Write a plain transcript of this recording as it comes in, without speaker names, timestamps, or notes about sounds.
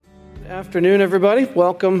Afternoon, everybody.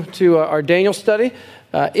 Welcome to our Daniel study.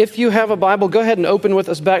 If you have a Bible, go ahead and open with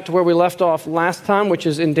us back to where we left off last time, which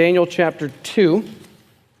is in Daniel chapter 2.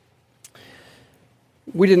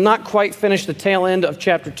 We did not quite finish the tail end of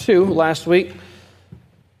chapter 2 last week.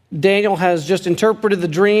 Daniel has just interpreted the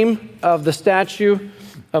dream of the statue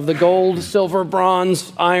of the gold, silver,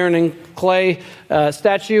 bronze, iron, and clay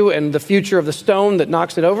statue and the future of the stone that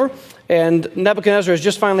knocks it over. And Nebuchadnezzar has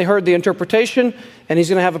just finally heard the interpretation, and he's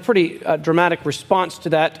going to have a pretty dramatic response to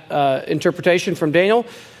that interpretation from Daniel.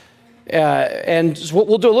 And so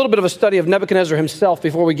we'll do a little bit of a study of Nebuchadnezzar himself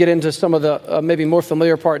before we get into some of the maybe more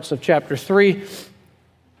familiar parts of chapter 3.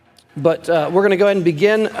 But we're going to go ahead and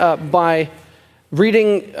begin by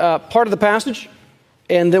reading part of the passage,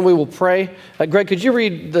 and then we will pray. Greg, could you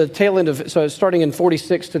read the tail end of, so starting in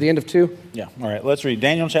 46 to the end of 2? Yeah, all right, let's read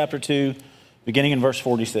Daniel chapter 2, beginning in verse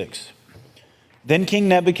 46. Then King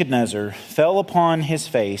Nebuchadnezzar fell upon his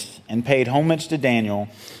face and paid homage to Daniel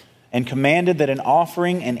and commanded that an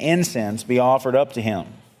offering and incense be offered up to him.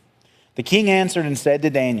 The king answered and said to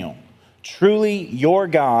Daniel, "Truly your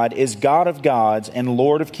God is God of gods and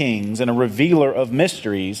Lord of kings and a revealer of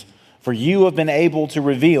mysteries, for you have been able to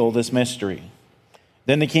reveal this mystery."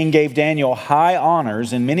 Then the king gave Daniel high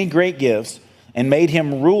honors and many great gifts and made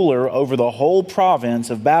him ruler over the whole province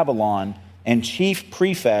of Babylon and chief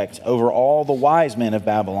prefect over all the wise men of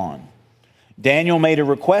Babylon. Daniel made a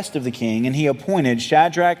request of the king, and he appointed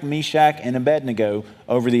Shadrach, Meshach, and Abednego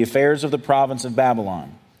over the affairs of the province of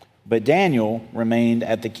Babylon. But Daniel remained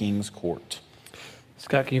at the king's court.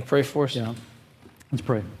 Scott, can you pray for us? Yeah, let's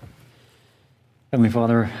pray. Heavenly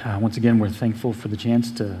Father, once again, we're thankful for the chance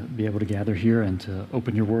to be able to gather here and to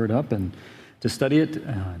open your word up and to study it,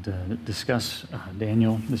 to discuss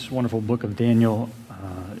Daniel, this wonderful book of Daniel.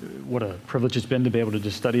 What a privilege it's been to be able to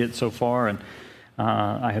just study it so far. And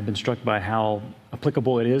I have been struck by how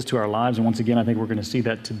applicable it is to our lives. And once again, I think we're going to see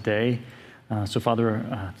that today. So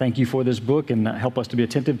Father, thank you for this book, and help us to be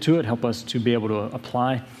attentive to it. Help us to be able to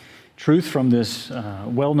apply truth from this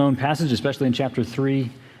well-known passage, especially in chapter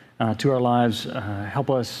 3, to our lives. Help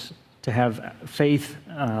us to have faith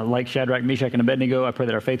like Shadrach, Meshach, and Abednego. I pray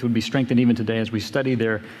that our faith would be strengthened even today as we study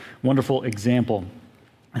their wonderful example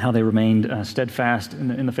and how they remained steadfast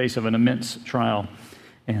in the face of an immense trial.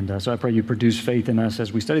 And so I pray you produce faith in us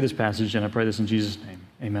as we study this passage, and I pray this in Jesus' name.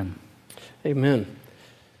 Amen. Amen.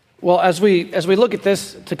 Well, as we look at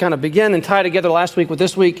this to kind of begin and tie together last week with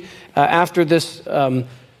this week, after this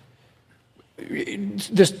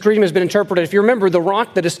this dream has been interpreted. If you remember, the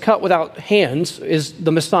rock that is cut without hands is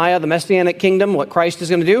the Messiah, the Messianic kingdom, what Christ is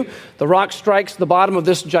going to do. The rock strikes the bottom of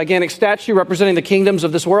this gigantic statue representing the kingdoms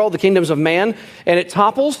of this world, the kingdoms of man, and it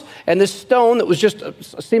topples. And this stone that was just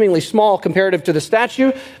seemingly small comparative to the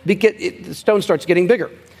statue, the stone starts getting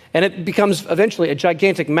bigger. And it becomes eventually a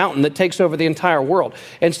gigantic mountain that takes over the entire world.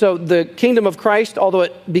 And so the kingdom of Christ, although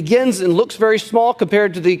it begins and looks very small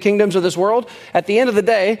compared to the kingdoms of this world, at the end of the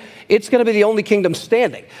day, it's going to be the only kingdom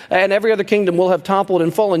standing. And every other kingdom will have toppled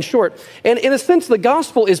and fallen short. And in a sense, the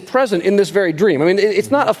gospel is present in this very dream. I mean,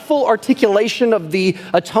 it's not a full articulation of the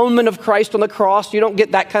atonement of Christ on the cross. You don't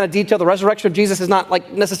get that kind of detail. The resurrection of Jesus is not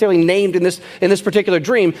like necessarily named in this particular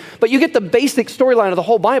dream. But you get the basic storyline of the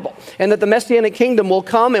whole Bible. And that the Messianic kingdom will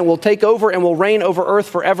come and will take over and will reign over earth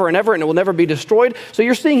forever and ever, and it will never be destroyed. So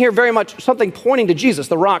you're seeing here very much something pointing to Jesus,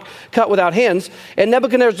 the rock cut without hands. And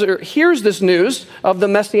Nebuchadnezzar hears this news of the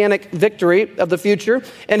Messianic victory of the future,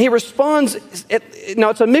 and he responds. Now,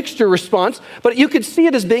 it's a mixture response, but you could see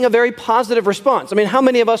it as being a very positive response. I mean, how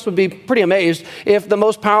many of us would be pretty amazed if the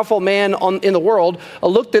most powerful man in the world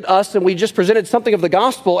looked at us and we just presented something of the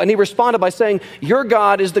gospel, and he responded by saying, "Your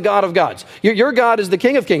God is the God of gods. Your God is the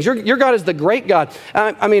King of kings. Your God is the great God."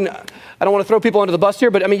 I mean, I don't want to throw people under the bus here,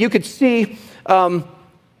 but I mean, you could see, I want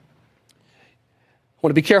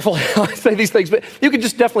to be careful how I say these things, but you could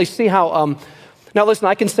just definitely see how, now listen,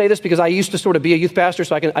 I can say this because I used to sort of be a youth pastor,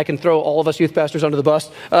 so I can throw all of us youth pastors under the bus.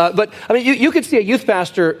 But I mean, you could see a youth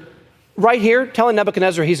pastor right here telling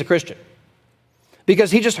Nebuchadnezzar he's a Christian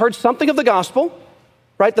because he just heard something of the gospel,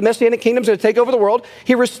 right? The Messianic kingdom's going to take over the world.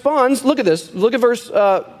 He responds, look at this, look at verse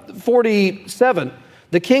 47.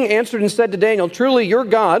 The king answered and said to Daniel, "Truly your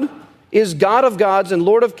God is God of gods and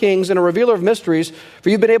Lord of kings and a revealer of mysteries, for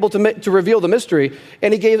you've been able to reveal the mystery."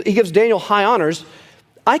 And he gives Daniel high honors.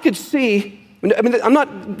 I could see, I mean, I'm not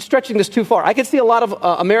stretching this too far. I could see a lot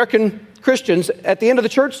of American Christians at the end of the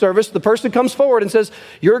church service, the person comes forward and says,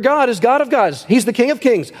 "Your God is God of gods. He's the King of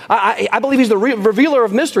kings. I believe he's the revealer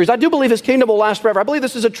of mysteries. I do believe his kingdom will last forever. I believe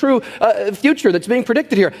this is a true future that's being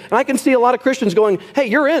predicted here." And I can see a lot of Christians going, "Hey,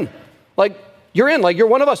 you're in. Like, you're in, like you're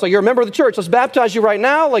one of us, like you're a member of the church. Let's baptize you right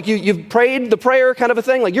now. Like you've prayed the prayer kind of a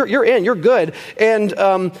thing. Like you're in, you're good. And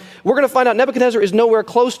we're going to find out Nebuchadnezzar is nowhere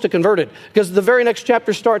close to converted because the very next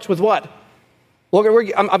chapter starts with what? Well,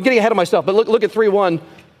 I'm getting ahead of myself, but look at 3:1.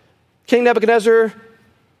 King Nebuchadnezzar,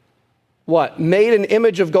 what? Made an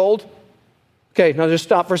image of gold. Okay, now just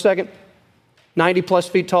stop for a second. 90 plus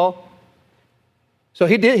feet tall. So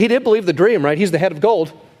he did believe the dream, right? He's the head of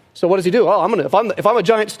gold. So what does he do? Oh, if I'm a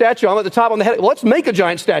giant statue, I'm at the top on the head. Well, let's make a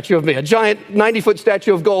giant statue of me, a giant 90-foot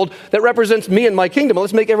statue of gold that represents me and my kingdom.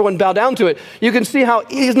 Let's make everyone bow down to it. You can see how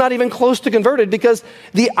he's not even close to converted because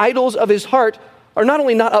the idols of his heart are not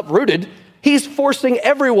only not uprooted, he's forcing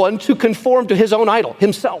everyone to conform to his own idol,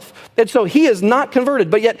 himself. And so he is not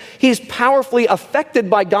converted, but yet he's powerfully affected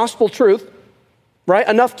by gospel truth, right?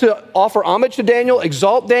 Enough to offer homage to Daniel,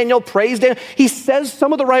 exalt Daniel, praise Daniel. He says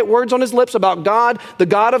some of the right words on his lips about God, the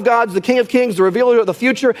God of gods, the King of kings, the revealer of the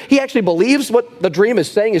future. He actually believes what the dream is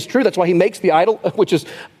saying is true. That's why he makes the idol, which is,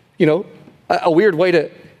 a weird way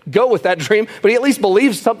to go with that dream, but he at least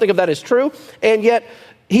believes something of that is true, and yet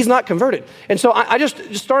he's not converted. And so I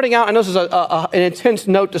just starting out, I know this is an intense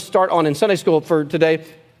note to start on in Sunday school for today,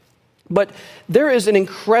 but there is an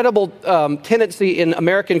incredible tendency in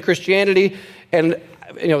American Christianity. And,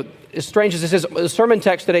 as strange as this is, the sermon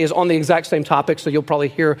text today is on the exact same topic, so you'll probably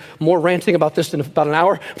hear more ranting about this in about an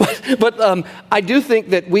hour. But I do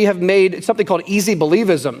think that we have made something called easy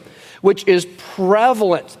believism, which is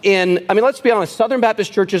prevalent in, let's be honest, Southern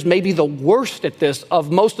Baptist churches may be the worst at this of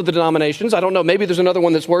most of the denominations. I don't know, maybe there's another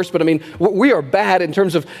one that's worse, but we are bad in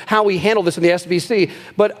terms of how we handle this in the SBC.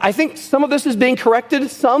 But I think some of this is being corrected,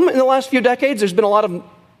 some in the last few decades. There's been a lot of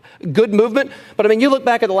good movement. But you look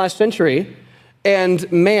back at the last century,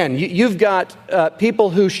 and man, you've got people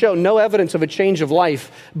who show no evidence of a change of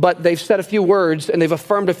life, but they've said a few words and they've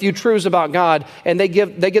affirmed a few truths about God, and they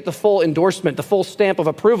get the full endorsement, the full stamp of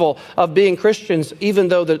approval of being Christians, even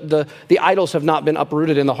though the idols have not been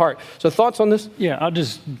uprooted in the heart. So thoughts on this? Yeah, I'll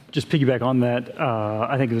just piggyback on that.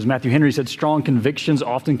 I think it was Matthew Henry said, strong convictions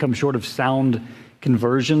often come short of sound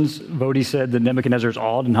conversions. Vody said that Nebuchadnezzar is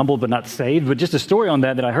awed and humbled but not saved. But just a story on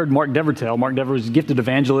that I heard Mark Dever tell. Mark Dever was a gifted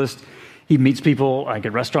evangelist. He meets people like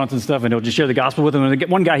at restaurants and stuff, and he'll just share the gospel with them. And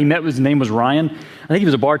one guy he met, his name was Ryan. I think he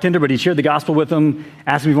was a bartender, but he shared the gospel with them,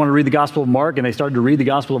 asked him if he wanted to read the Gospel of Mark, and they started to read the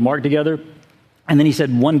Gospel of Mark together. And then he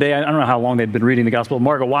said one day, I don't know how long they'd been reading the Gospel of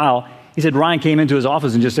Mark, a while, he said Ryan came into his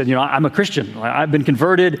office and just said, I'm a Christian. I've been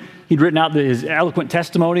converted. He'd written out his eloquent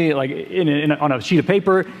testimony on a sheet of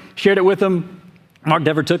paper, shared it with them. Mark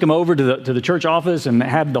Dever took him over to the church office and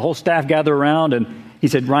had the whole staff gather around, and he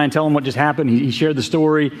said, Ryan, tell him what just happened. He shared the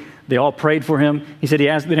story. They all prayed for him. He said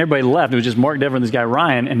then everybody left. It was just Mark Dever and this guy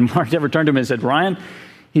Ryan, and Mark Dever turned to him and said, Ryan,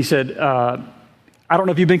 he said, I don't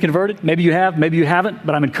know if you've been converted. Maybe you have, maybe you haven't,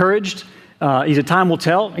 but I'm encouraged. He said, time will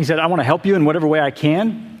tell. He said, I want to help you in whatever way I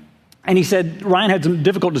can. And he said, Ryan had some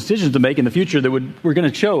difficult decisions to make in the future that were going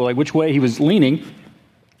to show like which way he was leaning.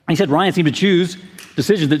 He said Ryan seemed to choose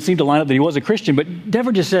decisions that seemed to line up that he was a Christian, but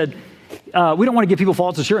Dever just said, we don't want to give people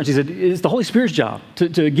false assurance. He said, it's the Holy Spirit's job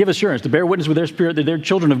to give assurance, to bear witness with their spirit that they're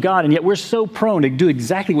children of God, and yet we're so prone to do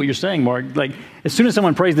exactly what you're saying, Mark. Like, as soon as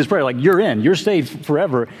someone prays this prayer, like, you're saved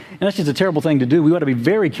forever, and that's just a terrible thing to do. We ought to be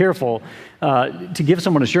very careful to give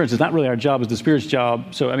someone assurance. It's not really our job, it's the Spirit's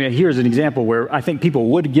job. So, here's an example where I think people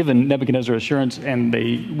would have given Nebuchadnezzar assurance, and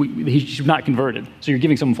he's not converted. So you're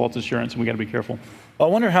giving someone false assurance, and we got to be careful. Well,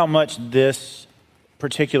 I wonder how much this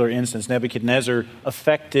particular instance, Nebuchadnezzar,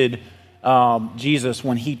 affected Jesus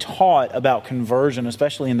when he taught about conversion,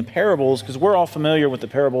 especially in the parables, because we're all familiar with the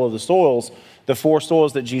parable of the soils, the four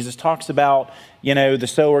soils that Jesus talks about. The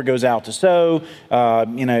sower goes out to sow.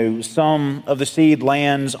 Some of the seed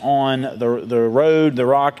lands on the road, the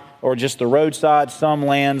rock, or just the roadside. Some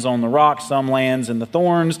lands on the rock. Some lands in the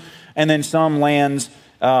thorns. And then some lands,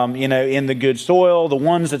 in the good soil. The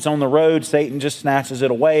ones that's on the road, Satan just snatches it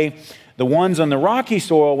away. The ones on the rocky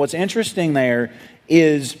soil, what's interesting there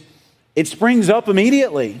is it springs up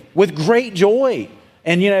immediately with great joy.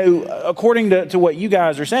 And, according to what you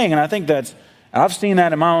guys are saying, and I think I've seen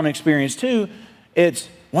that in my own experience too, it's,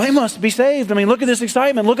 they must be saved. Look at this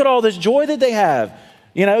excitement. Look at all this joy that they have.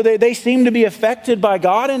 They seem to be affected by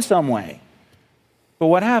God in some way. But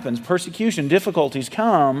what happens? Persecution, difficulties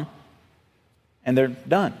come, and they're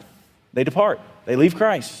done. They depart. They leave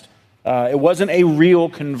Christ. It wasn't a real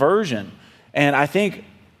conversion. And I think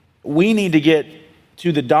we need to get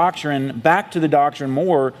back to the doctrine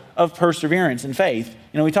more of perseverance and faith.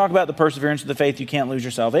 We talk about the perseverance of the faith, you can't lose your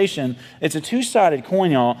salvation. It's a two-sided coin,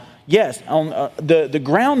 y'all. Yes, on the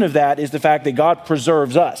ground of that is the fact that God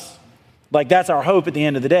preserves us. Like, that's our hope at the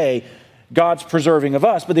end of the day. God's preserving of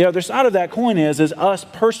us. But the other side of that coin is us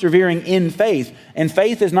persevering in faith. And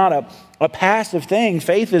faith is not a passive thing.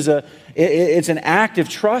 Faith is it's an act of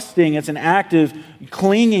trusting. It's an act of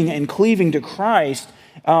clinging and cleaving to Christ.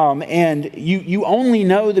 And you only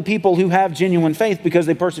know the people who have genuine faith because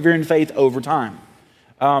they persevere in faith over time.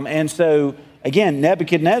 And so, again,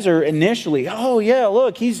 Nebuchadnezzar initially, oh yeah,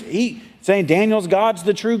 look, he's saying Daniel's God's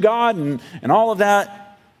the true God and all of that.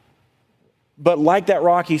 But like that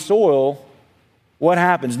rocky soil, what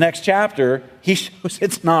happens? Next chapter, he shows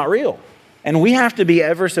it's not real. And we have to be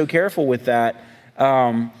ever so careful with that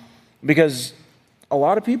because a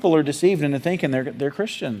lot of people are deceived into thinking they're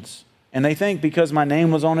Christians. And they think because my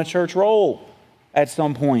name was on a church roll at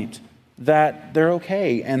some point that they're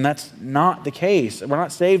okay. And that's not the case. We're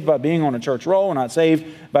not saved by being on a church roll. We're not saved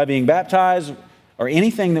by being baptized or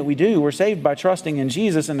anything that we do. We're saved by trusting in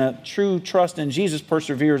Jesus, and a true trust in Jesus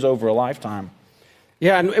perseveres over a lifetime.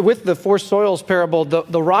 Yeah, and with the four soils parable,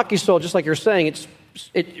 the rocky soil, just like you're saying,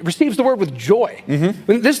 it receives the word with joy.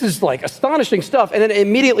 Mm-hmm. I mean, this is like astonishing stuff. And then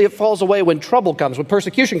immediately it falls away when trouble comes, when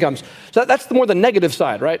persecution comes. So that's more the negative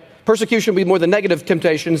side, right? Persecution would be more the negative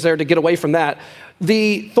temptations there to get away from that.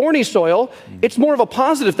 The thorny soil, it's more of a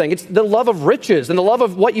positive thing. It's the love of riches and the love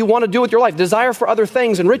of what you want to do with your life, desire for other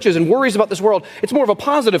things and riches and worries about this world. It's more of a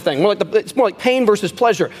positive thing. It's more like pain versus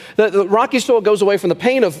pleasure. The rocky soil goes away from the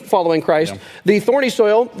pain of following Christ. Yeah. The thorny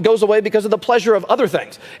soil goes away because of the pleasure of other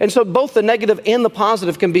things. And so both the negative and the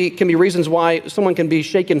positive can be reasons why someone can be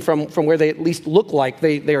shaken from where they at least look like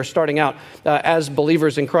they are starting out as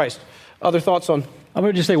believers in Christ. Other thoughts on? I'm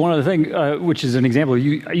going to just say one other thing, which is an example.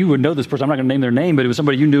 You would know this person. I'm not going to name their name, but it was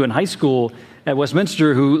somebody you knew in high school at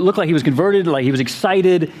Westminster who looked like he was converted, like he was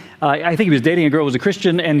excited. I think he was dating a girl who was a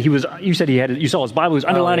Christian, and you said you saw his Bible, he was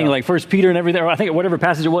underlining like 1 Peter and everything, or I think whatever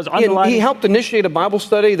passage it was, underlining. He helped initiate a Bible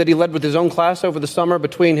study that he led with his own class over the summer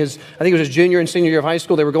between I think it was his junior and senior year of high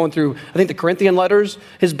school. They were going through, I think, the Corinthian letters.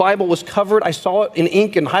 His Bible was covered. I saw it in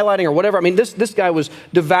ink and highlighting or whatever. I mean, this guy was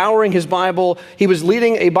devouring his Bible. He was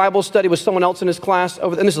leading a Bible study with someone else in his class,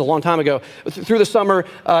 and this is a long time ago. Through the summer,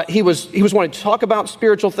 he was wanting to talk about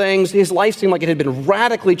spiritual things. His life seemed like it had been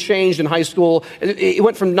radically changed in high school. It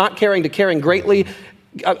went from not caring to caring greatly.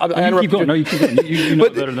 You keep going. No, you keep going. You know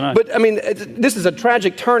better than I. But I mean, this is a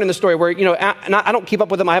tragic turn in the story where, and I don't keep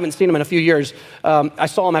up with him. I haven't seen him in a few years. I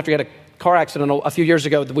saw him after he had a car accident a few years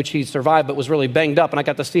ago, which he survived, but was really banged up. And I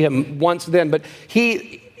got to see him once then. But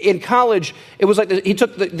in college, it was like he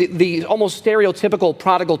took the almost stereotypical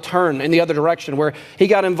prodigal turn in the other direction, where he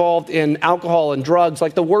got involved in alcohol and drugs,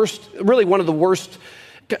 like really one of the worst.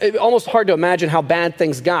 Almost hard to imagine how bad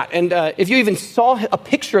things got. And if you even saw a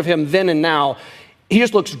picture of him then and now, he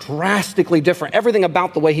just looks drastically different. Everything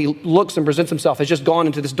about the way he looks and presents himself has just gone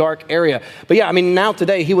into this dark area. But yeah, I mean, now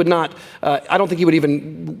today, he would not, I don't think he would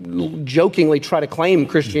even jokingly try to claim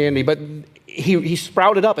Christianity, but he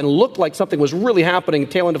sprouted up and looked like something was really happening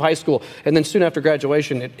tail end of high school. And then soon after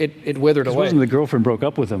graduation, it withered away. Wasn't the girlfriend broke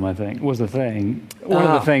up with him, I think, was the thing. One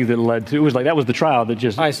of the things that led to, it was like, that was the trial that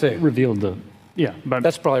just revealed the... Yeah, but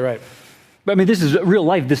that's probably right. But I mean, this is real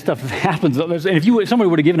life. This stuff happens. And if somebody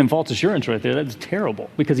would have given him false assurance right there, that's terrible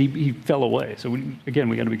because he fell away. So we got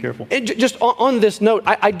to be careful. Just on this note,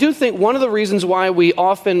 I do think one of the reasons why we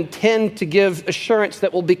often tend to give assurance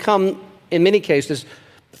that will become, in many cases,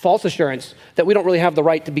 false assurance that we don't really have the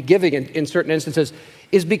right to be giving in certain instances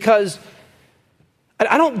is because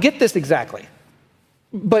I don't get this exactly,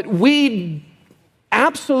 but we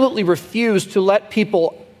absolutely refuse to let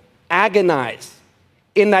people agonize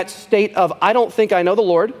in that state of, I don't think I know the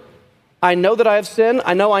Lord. I know that I have sinned.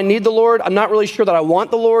 I know I need the Lord. I'm not really sure that I want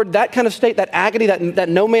the Lord. That kind of state, that agony, that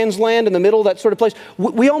no man's land in the middle, that sort of place,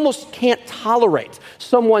 we almost can't tolerate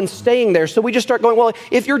someone staying there. So we just start going, well,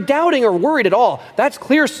 if you're doubting or worried at all, that's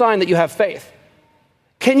clear sign that you have faith.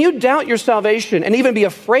 Can you doubt your salvation and even be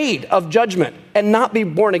afraid of judgment and not be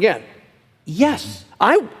born again? Yes.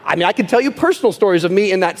 I mean, I can tell you personal stories of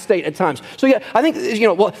me in that state at times. So yeah, I think,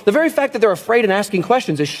 the very fact that they're afraid and asking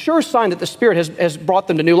questions is sure sign that the Spirit has brought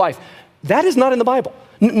them to new life. That is not in the Bible.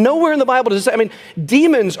 Nowhere in the Bible does it say,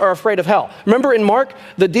 demons are afraid of hell. Remember in Mark,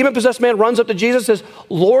 the demon-possessed man runs up to Jesus and says,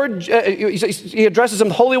 Lord, he addresses him,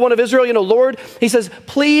 the Holy One of Israel, Lord. He says,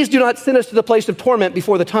 please do not send us to the place of torment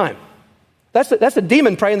before the time. That's a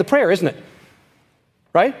demon praying the prayer, isn't it?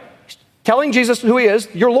 Right? Telling Jesus who he is,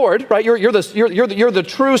 your Lord, right? You're the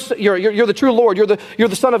true Lord. You're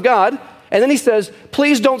the Son of God. And then he says,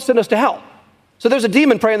 please don't send us to hell. So there's a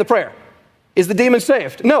demon praying the prayer. Is the demon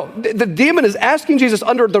saved? No. The demon is asking Jesus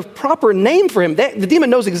under the proper name for him. The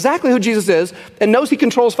demon knows exactly who Jesus is and knows he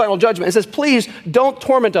controls final judgment and says, please don't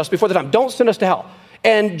torment us before the time. Don't send us to hell.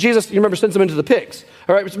 And Jesus, you remember, sends them into the pigs.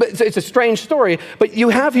 All right, it's a strange story, but you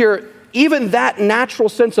have here even that natural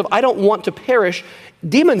sense of, I don't want to perish,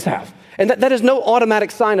 demons have. And that is no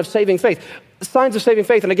automatic sign of saving faith. Signs of saving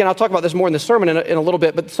faith, and again, I'll talk about this more in the sermon in a little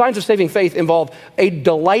bit, but signs of saving faith involve a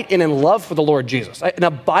delight in and love for the Lord Jesus, an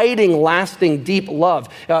abiding, lasting, deep love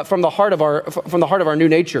from the heart of our new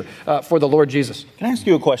nature for the Lord Jesus. Can I ask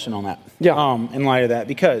you a question on that? Yeah. In light of that,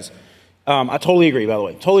 because I totally agree, by the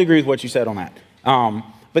way. Totally agree with what you said on that.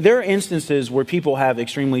 But there are instances where people have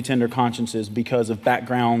extremely tender consciences because of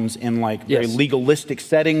backgrounds in like very legalistic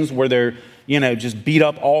settings where they're, just beat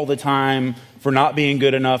up all the time for not being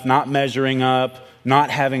good enough, not measuring up, not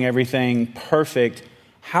having everything perfect.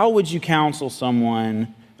 How would you counsel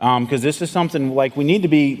someone, because this is something like we need to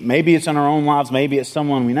be, maybe it's in our own lives, maybe it's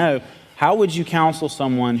someone we know. How would you counsel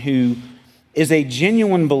someone who is a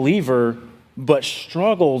genuine believer but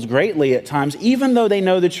struggles greatly at times, even though they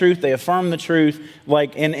know the truth, they affirm the truth,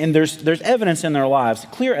 and there's evidence in their lives,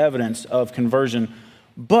 clear evidence of conversion,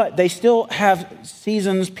 but they still have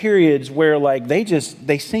seasons, periods where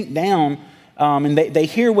they sink down and they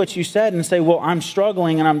hear what you said and say, well, I'm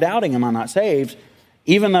struggling and I'm doubting, am I not saved?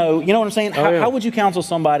 Even though, you know what I'm saying? How would you counsel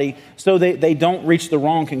somebody so they don't reach the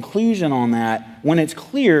wrong conclusion on that when it's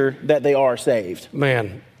clear that they are saved?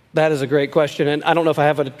 Man, that is a great question, and I don't know if I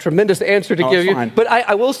have a tremendous answer to give you, but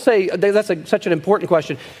I will say that's such an important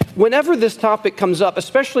question. Whenever this topic comes up,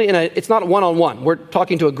 especially it's not one-on-one, we're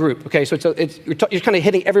talking to a group, okay? So you're kind of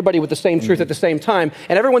hitting everybody with the same truth at the same time,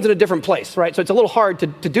 and everyone's in a different place, right? So it's a little hard to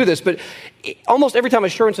do this, but almost every time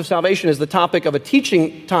assurance of salvation is the topic of a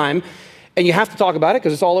teaching time, and you have to talk about it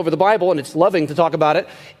because it's all over the Bible and it's loving to talk about it,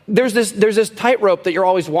 there's this tightrope that you're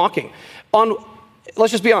always walking on.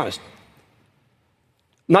 Let's just be honest.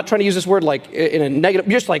 I'm not trying to use this word like in a negative,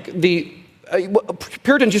 just like the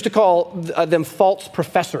Puritans used to call them false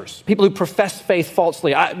professors, people who profess faith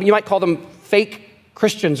falsely. You might call them fake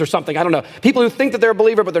Christians or something, I don't know. People who think that they're a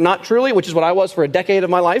believer, but they're not truly, which is what I was for a decade of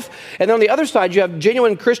my life. And then on the other side, you have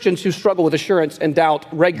genuine Christians who struggle with assurance and doubt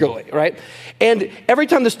regularly, right? And every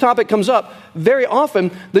time this topic comes up, very often,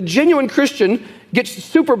 the genuine Christian gets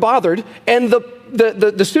super bothered, and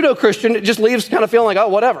the pseudo-Christian just leaves kind of feeling like, oh,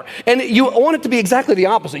 whatever. And you want it to be exactly the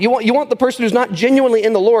opposite. You want the person who's not genuinely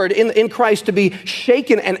in the Lord, in Christ, to be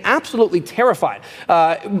shaken and absolutely terrified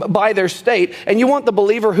by their state. And you want the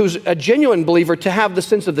believer who's a genuine believer to have the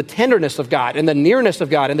sense of the tenderness of God and the nearness of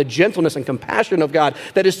God and the gentleness and compassion of God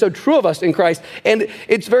that is so true of us in Christ. And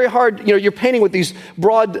it's very hard, you're painting with these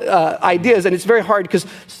broad ideas, and it's very hard because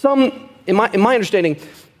in my understanding,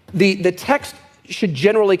 the text should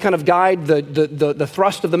generally kind of guide the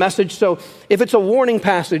thrust of the message. So if it's a warning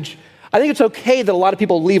passage, I think it's okay that a lot of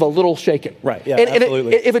people leave a little shaken. Right, yeah, and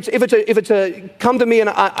absolutely. If it's a come to me and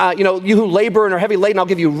you who labor and are heavy laden, I'll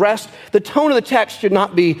give you rest. The tone of the text should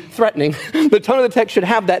not be threatening. The tone of the text should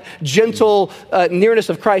have that gentle nearness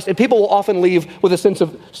of Christ, and people will often leave with a sense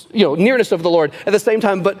of nearness of the Lord at the same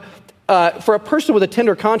time. But for a person with a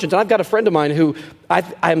tender conscience, and I've got a friend of mine who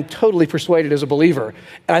I'm totally persuaded is a believer,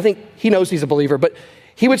 and I think he knows he's a believer, but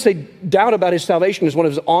he would say doubt about his salvation is one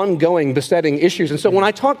of his ongoing besetting issues. And so when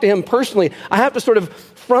I talk to him personally, I have to sort of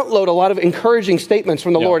front load a lot of encouraging statements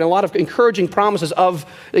from the Lord and a lot of encouraging promises of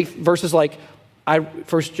verses like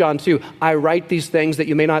 1 John 2, I write these things that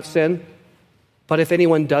you may not sin, but if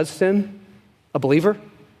anyone does sin, a believer,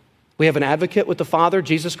 we have an advocate with the Father,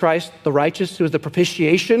 Jesus Christ, the righteous, who is the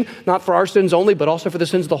propitiation, not for our sins only, but also for the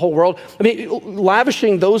sins of the whole world. I mean,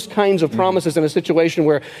 lavishing those kinds of promises in a situation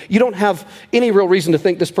where you don't have any real reason to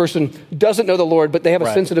think this person doesn't know the Lord, but they have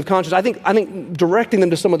a sensitive conscience. I think directing them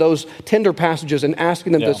to some of those tender passages and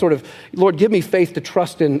asking them to sort of, Lord, give me faith to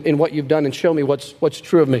trust in what you've done and show me what's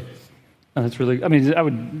true of me. That's really,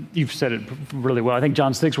 you've said it really well. I think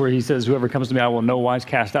John 6, where he says, whoever comes to me, I will no wise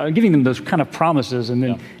cast out. Giving them those kind of promises and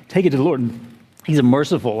then take it to the Lord. He's a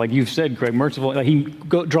merciful, like you've said, Greg, merciful. Like he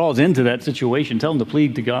draws into that situation. Tell them to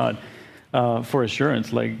plead to God for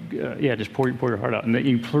assurance. Just pour your heart out. And that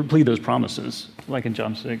you plead those promises, like in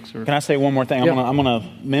John 6. Can I say one more thing? I'm going to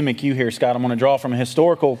mimic you here, Scott. I'm going to draw from a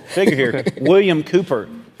historical figure here. William Cooper.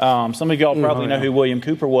 Some of y'all probably know who William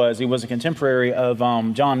Cooper was. He was a contemporary of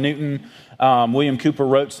John Newton. William Cooper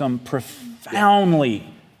wrote some profoundly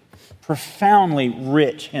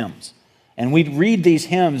rich hymns. And we'd read these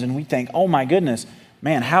hymns and we'd think, oh my goodness,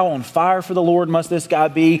 man, how on fire for the Lord must this guy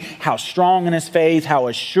be? How strong in his faith? How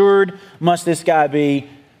assured must this guy be?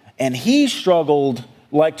 And he struggled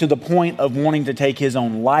to the point of wanting to take his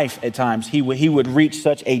own life at times. He would reach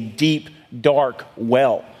such a deep, dark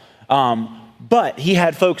well. But he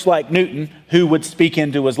had folks like Newton who would speak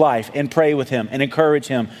into his life and pray with him and encourage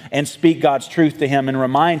him and speak God's truth to him and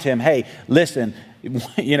remind him, hey, listen,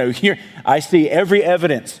 here I see every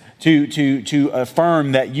evidence to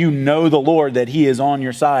affirm that you know the Lord, that he is on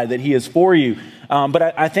your side, that he is for you.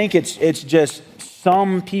 But I think it's just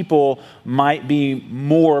some people might be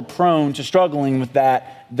more prone to struggling with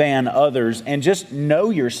that than others. And just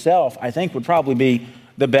know yourself, I think, would probably be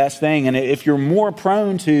the best thing. And if you're more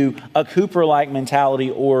prone to a Cooper-like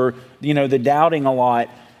mentality or, the doubting a lot,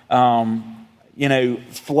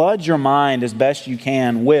 flood your mind as best you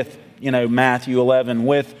can with, Matthew 11,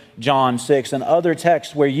 with John 6 and other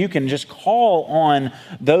texts where you can just call on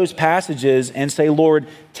those passages and say, Lord,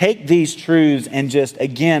 take these truths and just,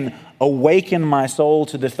 again, awaken my soul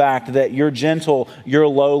to the fact that you're gentle, you're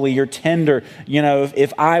lowly, you're tender.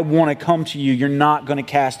 If I want to come to you, you're not going to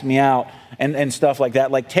cast me out and stuff like that.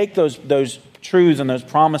 Like, take those truths and those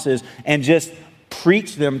promises and just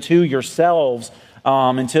preach them to yourselves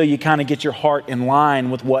until you kind of get your heart in line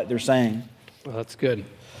with what they're saying. Well, that's good.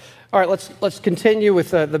 All right, let's continue with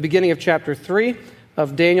the beginning of chapter 3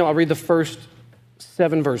 of Daniel. I'll read the first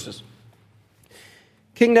 7 verses.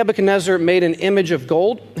 King Nebuchadnezzar made an image of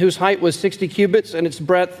gold, whose height was 60 cubits and its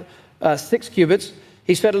breadth 6 cubits.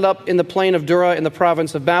 He set it up in the plain of Dura in the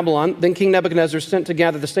province of Babylon. Then King Nebuchadnezzar sent to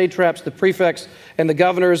gather the satraps, the prefects, and the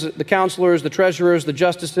governors, the counselors, the treasurers, the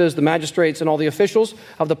justices, the magistrates, and all the officials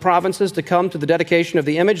of the provinces to come to the dedication of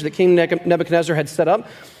the image that King Nebuchadnezzar had set up.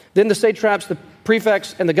 Then the satraps, the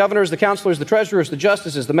prefects, and the governors, the counselors, the treasurers, the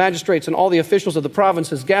justices, the magistrates, and all the officials of the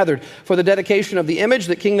provinces gathered for the dedication of the image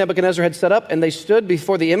that King Nebuchadnezzar had set up, and they stood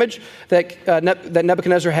before the image that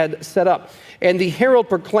Nebuchadnezzar had set up. And the herald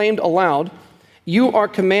proclaimed aloud, "You are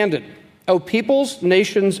commanded, O peoples,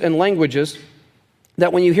 nations, and languages,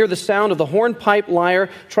 that when you hear the sound of the horn, pipe, lyre,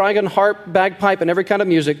 trigon, harp, bagpipe, and every kind of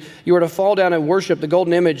music, you are to fall down and worship the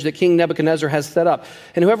golden image that King Nebuchadnezzar has set up.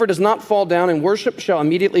 And whoever does not fall down and worship shall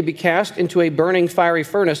immediately be cast into a burning fiery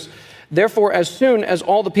furnace. Therefore, as soon as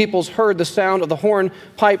all the peoples heard the sound of the horn,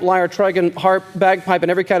 pipe, lyre, trigon, harp, bagpipe, and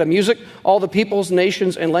every kind of music, all the peoples,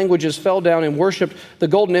 nations, and languages fell down and worshiped the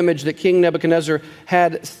golden image that King Nebuchadnezzar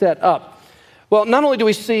had set up." Well, not only do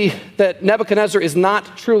we see that Nebuchadnezzar is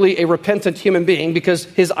not truly a repentant human being because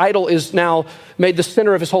his idol is now made the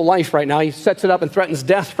center of his whole life right now. He sets it up and threatens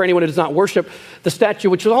death for anyone who does not worship the statue,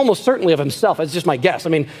 which is almost certainly of himself. That's just my guess. I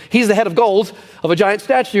mean, he's the head of gold of a giant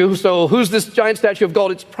statue, so who's this giant statue of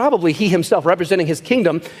gold? It's probably he himself representing his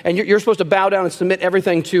kingdom, and you're supposed to bow down and submit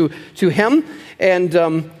everything to him.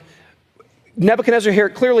 And Nebuchadnezzar here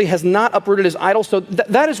clearly has not uprooted his idol, so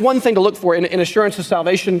that is one thing to look for in assurance of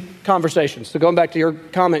salvation conversations. So going back to your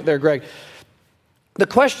comment there, Greg, the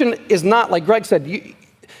question is not, like Greg said,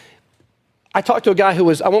 I talked to a guy who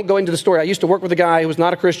was, I won't go into the story, I used to work with a guy who was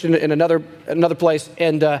not a Christian in another place,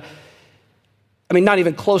 and not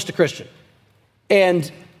even close to Christian.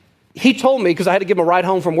 And he told me, because I had to give him a ride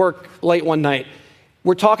home from work late one night,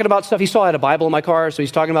 we're talking about stuff. He saw I had a Bible in my car, so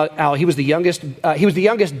he's talking about how he was the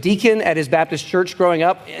youngest deacon at his Baptist church growing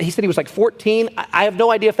up. He said he was like 14. I have no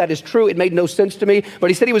idea if that is true. It made no sense to me. But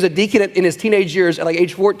he said he was a deacon in his teenage years at like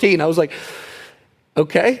age 14. I was like,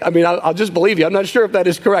 okay. I'll just believe you. I'm not sure if that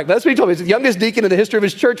is correct. That's what he told me. He's the youngest deacon in the history of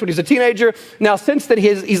his church when he's a teenager. Now, since then,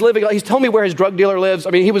 he's told me where his drug dealer lives.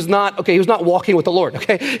 He was not walking with the Lord,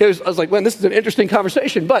 okay? I was like, man, this is an interesting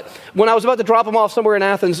conversation. But when I was about to drop him off somewhere in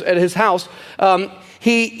Athens at his house,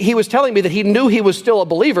 he was telling me that he knew he was still a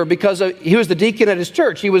believer because he was the deacon at his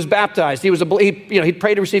church. He was baptized. He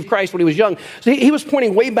prayed to receive Christ when he was young. So he was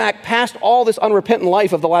pointing way back past all this unrepentant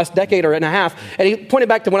life of the last decade and a half, and he pointed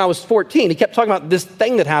back to when I was 14. He kept talking about this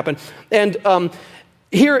thing that happened. And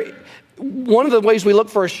here, one of the ways we look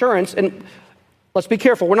for assurance, and let's be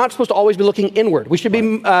careful, we're not supposed to always be looking inward. We should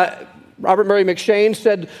be, Robert Murray McCheyne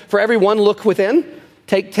said, for every one look within,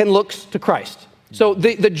 take 10 looks to Christ. So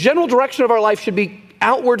the general direction of our life should be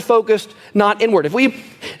outward focused, not inward. If we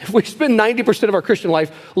spend 90% of our Christian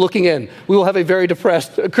life looking in, we will have a very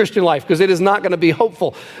depressed Christian life because it is not going to be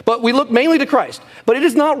hopeful. But we look mainly to Christ. But it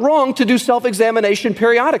is not wrong to do self-examination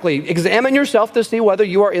periodically. Examine yourself to see whether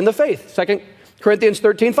you are in the faith. 2 Corinthians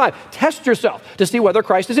 13:5. Test yourself to see whether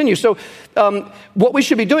Christ is in you. So what we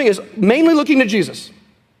should be doing is mainly looking to Jesus,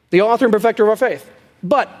 the author and perfecter of our faith.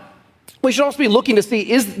 But we should also be looking to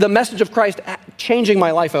see, is the message of Christ changing my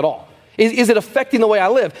life at all? Is it affecting the way I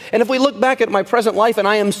live? And if we look back at my present life and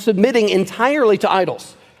I am submitting entirely to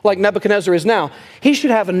idols, like Nebuchadnezzar is now, he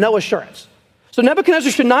should have no assurance. So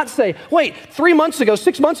Nebuchadnezzar should not say, wait, 3 months ago,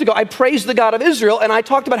 6 months ago, I praised the God of Israel and I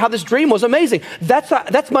talked about how this dream was amazing.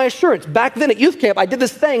 That's my assurance. Back then at youth camp, I did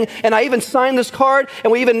this thing and I even signed this card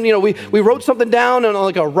and we even, we wrote something down on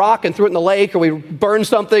like a rock and threw it in the lake, or we burned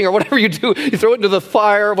something or whatever you do. You throw it into the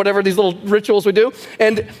fire, whatever these little rituals we do.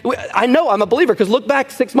 And I know I'm a believer because look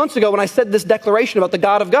back 6 months ago when I said this declaration about the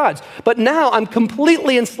God of gods. But now I'm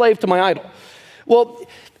completely enslaved to my idol. Well,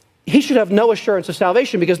 he should have no assurance of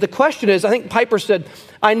salvation, because the question is, I think Piper said,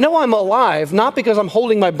 I know I'm alive, not because I'm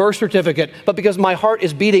holding my birth certificate, but because my heart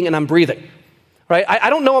is beating and I'm breathing, right?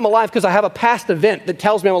 I don't know I'm alive because I have a past event that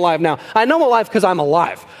tells me I'm alive now. I know I'm alive because I'm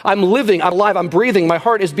alive. I'm living, I'm alive, I'm breathing, my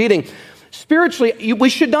heart is beating. Spiritually, we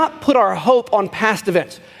should not put our hope on past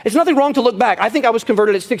events. It's nothing wrong to look back. I think I was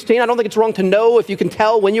converted at 16. I don't think it's wrong to know if you can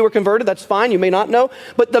tell when you were converted. That's fine. You may not know.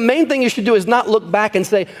 But the main thing you should do is not look back and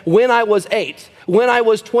say, when I was 8, when I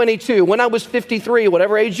was 22, when I was 53,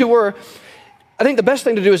 whatever age you were. I think the best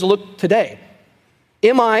thing to do is look today.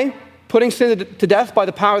 Am I putting sin to death by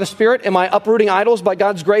the power of the Spirit? Am I uprooting idols by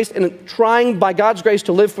God's grace and trying by God's grace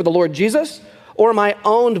to live for the Lord Jesus? Or am I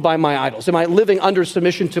owned by my idols? Am I living under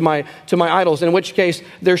submission to my idols? In which case,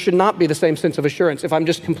 there should not be the same sense of assurance if I'm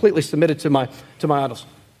just completely submitted to my idols.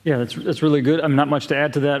 Yeah, that's really good. Not much to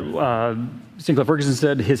add to that. Sinclair Ferguson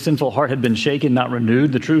said his sinful heart had been shaken, not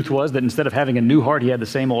renewed. The truth was that instead of having a new heart, he had the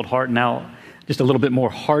same old heart, now just a little bit more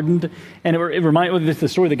hardened. And it reminded me of the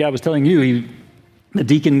story the guy was telling you, the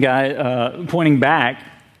deacon guy pointing back.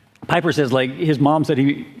 Piper says, like, his mom said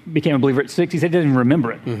he became a believer at 6. He said he doesn't even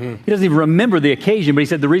remember it. Mm-hmm. He doesn't even remember the occasion, but he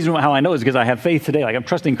said the reason how I know is because I have faith today. Like, I'm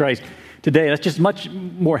trusting Christ today. That's just much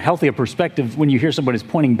more healthy a perspective when you hear somebody who's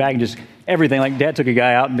pointing back and just everything. Like, Dad took a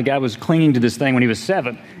guy out, and the guy was clinging to this thing when he was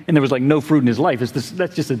 7, and there was, like, no fruit in his life.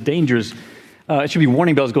 That's just a dangerous, it should be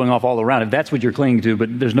warning bells going off all around if that's what you're clinging to,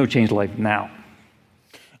 but there's no change to life now.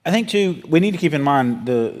 I think, too, we need to keep in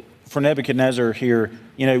mind for Nebuchadnezzar here,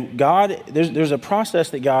 God, there's a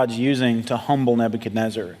process that God's using to humble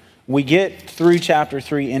Nebuchadnezzar. We get through chapter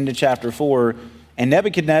 3 into chapter 4, and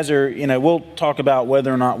Nebuchadnezzar, we'll talk about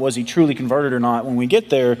whether or not was he truly converted or not when we get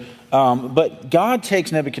there, but God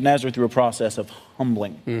takes Nebuchadnezzar through a process of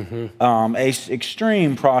humbling, an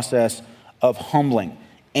extreme process of humbling.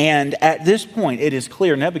 And at this point, it is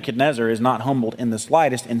clear Nebuchadnezzar is not humbled in the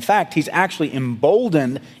slightest. In fact, he's actually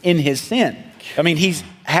emboldened in his sin. I mean, he's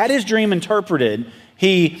had his dream interpreted.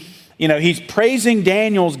 He's praising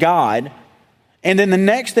Daniel's God. And then the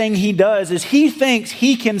next thing he does is he thinks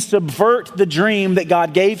he can subvert the dream that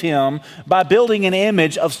God gave him by building an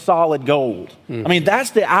image of solid gold. I mean,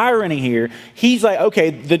 that's the irony here. He's like, okay,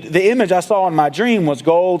 the image I saw in my dream was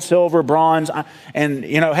gold, silver, bronze. And,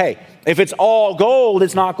 hey, if it's all gold,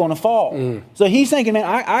 it's not going to fall. So he's thinking, man,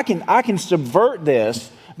 I can subvert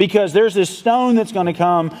this because there's this stone that's going to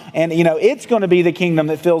come and, it's going to be the kingdom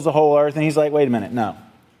that fills the whole earth. And he's like, wait a minute, no.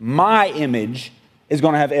 My image is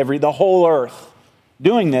going to have the whole earth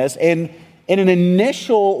doing this. And in an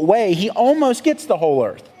initial way, he almost gets the whole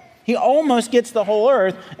earth. He almost gets the whole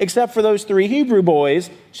earth, except for those 3 Hebrew boys,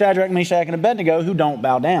 Shadrach, Meshach, and Abednego, who don't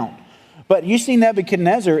bow down. But you see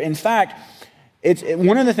Nebuchadnezzar, in fact, it's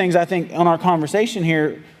one of the things I think on our conversation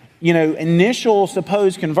here, initial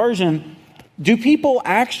supposed conversion, do people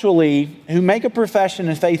actually, who make a profession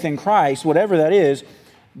of faith in Christ, whatever that is,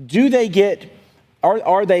 do they get,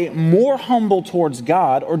 are they more humble towards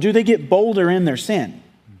God, or do they get bolder in their sin?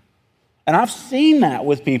 And I've seen that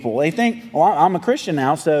with people. They think, well, I'm a Christian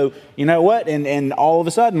now, so you know what? And all of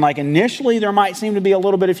a sudden, like initially there might seem to be a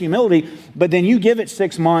little bit of humility, but then you give it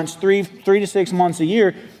 6 months, three to 6 months a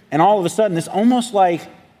year, and all of a sudden it's almost like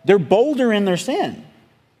they're bolder in their sin.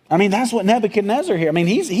 I mean, that's what Nebuchadnezzar here. I mean,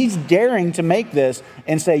 he's daring to make this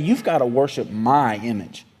and say, you've got to worship my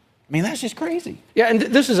image. I mean, that's just crazy. Yeah, and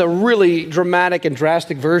this is a really dramatic and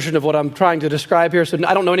drastic version of what I'm trying to describe here. So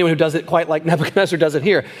I don't know anyone who does it quite like Nebuchadnezzar does it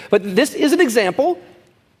here. But this is an example.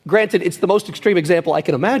 Granted, it's the most extreme example I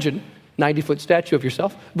can imagine, 90-foot statue of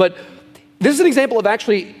yourself. But this is an example of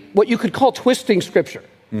actually what you could call twisting Scripture.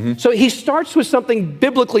 Mm-hmm. So he starts with something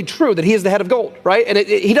biblically true, that he is the head of gold, right? And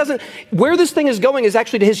he doesn't, where this thing is going is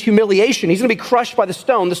actually to his humiliation. He's going to be crushed by the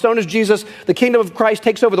stone. The stone is Jesus. The kingdom of Christ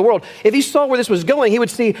takes over the world. If he saw where this was going, he would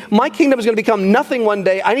see, my kingdom is going to become nothing one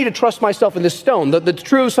day. I need to trust myself in this stone, the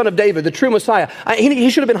true son of David, the true Messiah. He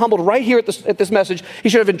should have been humbled right here at this message. He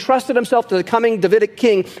should have entrusted himself to the coming Davidic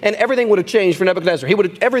king, and everything would have changed for Nebuchadnezzar.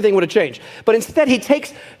 Everything would have changed. But instead, he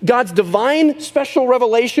takes God's divine special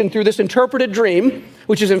revelation through this interpreted dream,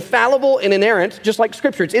 which is infallible and inerrant, just like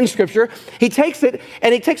Scripture. It's in Scripture. He takes it,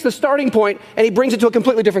 and he takes the starting point, and he brings it to a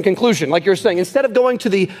completely different conclusion. Like you're saying, instead of going to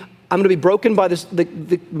the I'm going to be broken by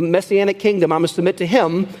the Messianic kingdom. I'm going to submit to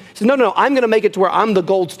him. He says, no, I'm going to make it to where I'm the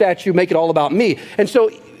gold statue, make it all about me. And so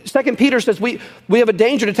 2 Peter says we have a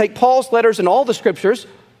danger to take Paul's letters and all the scriptures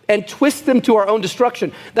and twist them to our own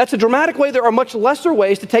destruction. That's a dramatic way. There are much lesser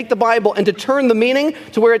ways to take the Bible and to turn the meaning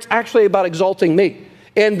to where it's actually about exalting me.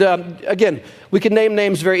 And again, we can name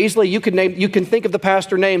names very easily. You can think of the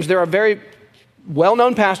pastor names. There are very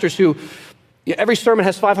well-known pastors who, every sermon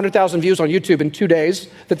has 500,000 views on YouTube in 2 days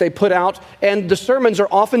that they put out. And the sermons are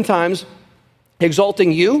oftentimes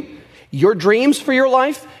exalting you, your dreams for your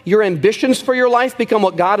life, your ambitions for your life become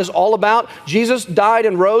what God is all about. Jesus died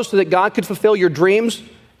and rose so that God could fulfill your dreams.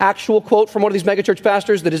 Actual quote from one of these megachurch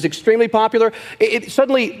pastors that is extremely popular.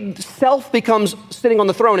 Suddenly, self becomes sitting on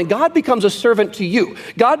the throne, and God becomes a servant to you.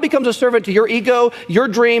 God becomes a servant to your ego, your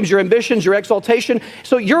dreams, your ambitions, your exaltation.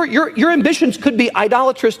 So your ambitions could be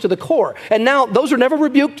idolatrous to the core. And now, those are never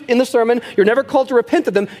rebuked in the sermon. You're never called to repent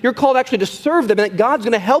of them. You're called actually to serve them, and that God's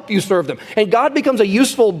going to help you serve them. And God becomes a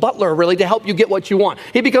useful butler, really, to help you get what you want.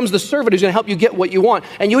 He becomes the servant who's going to help you get what you want.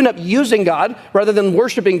 And you end up using God rather than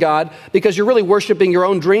worshiping God because you're really worshiping your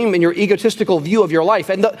own dream and your egotistical view of your life.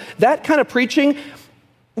 And that kind of preaching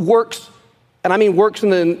works, and I mean works in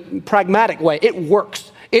the pragmatic way. It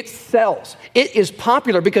works. It sells. It is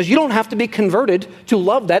popular because you don't have to be converted to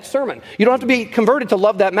love that sermon. You don't have to be converted to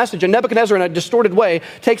love that message. And Nebuchadnezzar, in a distorted way,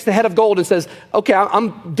 takes the head of gold and says, okay,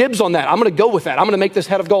 I'm dibs on that. I'm going to go with that. I'm going to make this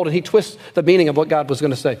head of gold. And he twists the meaning of what God was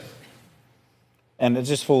going to say. And it's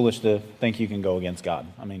just foolish to think you can go against God.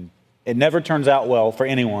 I mean, it never turns out well for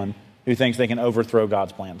anyone who thinks they can overthrow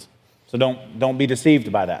God's plans. So don't be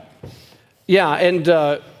deceived by that. Yeah, and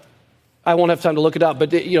I won't have time to look it up, but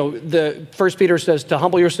the 1 Peter says to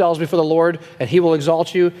humble yourselves before the Lord, and he will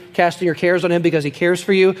exalt you, casting your cares on him because he cares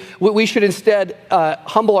for you. We should instead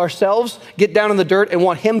humble ourselves, get down in the dirt, and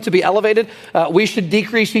want him to be elevated. We should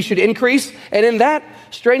decrease, he should increase. And in that,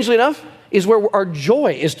 strangely enough, is where our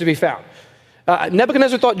joy is to be found.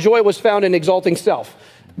 Nebuchadnezzar thought joy was found in exalting self.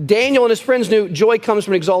 Daniel and his friends knew joy comes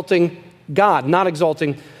from exalting God, not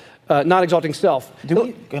exalting self.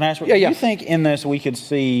 Can I ask? Yeah. Do you think in this we could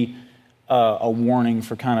see a warning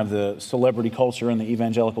for kind of the celebrity culture in the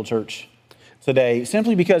evangelical church today?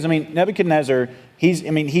 Simply because, Nebuchadnezzar,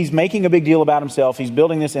 he's making a big deal about himself. He's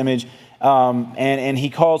building this image, and he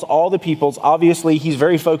calls all the peoples. Obviously, he's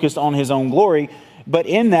very focused on his own glory. But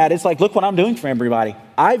in that, it's like, look what I'm doing for everybody.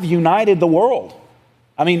 I've united the world.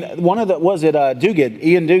 Ian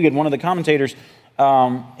Duguid, one of the commentators,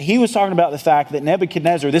 he was talking about the fact that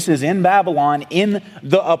Nebuchadnezzar, this is in Babylon, in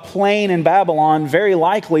a plain in Babylon, very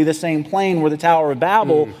likely the same plain where the Tower of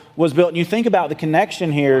Babel was built. And you think about the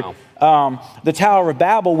connection here. Wow. The Tower of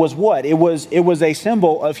Babel was what? It was a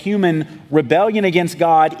symbol of human rebellion against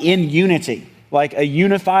God in unity. Like a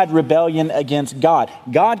unified rebellion against God.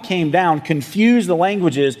 God came down, confused the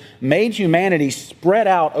languages, made humanity spread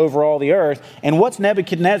out over all the earth. And what's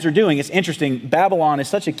Nebuchadnezzar doing? It's interesting. Babylon is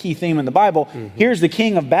such a key theme in the Bible. Mm-hmm. Here's the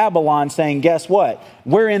king of Babylon saying, guess what?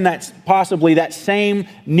 We're in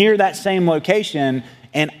near that same location,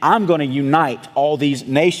 and I'm going to unite all these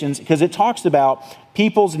nations, because it talks about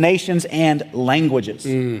peoples, nations, and languages.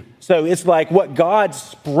 So it's like what God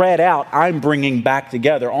spread out, I'm bringing back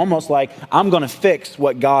together. Almost like I'm going to fix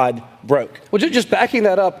what God broke. Well, just backing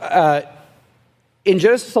that up, in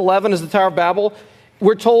Genesis 11, as the Tower of Babel,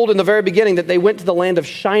 we're told in the very beginning that they went to the land of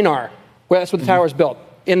Shinar, where that's where the tower is built.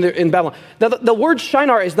 In Babylon. Now, the word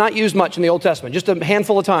Shinar is not used much in the Old Testament, just a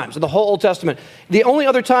handful of times in the whole Old Testament. The only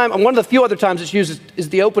other time, and one of the few other times it's used is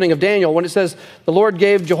the opening of Daniel, when it says, the Lord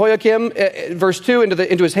gave Jehoiakim, verse 2,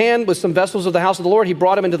 into his hand with some vessels of the house of the Lord. He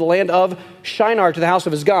brought him into the land of Shinar, to the house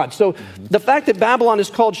of his God. So the fact that Babylon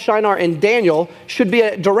is called Shinar in Daniel should be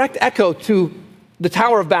a direct echo to the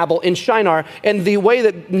Tower of Babel in Shinar, and the way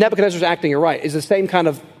that Nebuchadnezzar's acting, you're right, is the same kind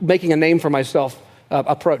of making a name for myself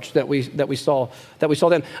approach that we saw then.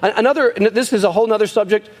 This is a whole other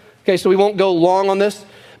subject. Okay, so we won't go long on this,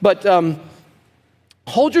 but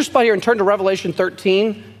hold your spot here and turn to Revelation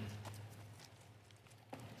 13.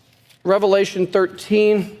 Revelation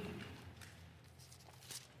 13.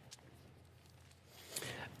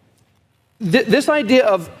 This idea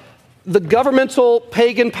of the governmental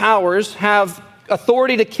pagan powers have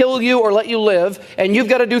authority to kill you or let you live, and you've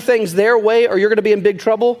got to do things their way or you're going to be in big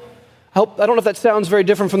trouble. I don't know if that sounds very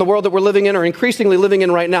different from the world that we're living in or increasingly living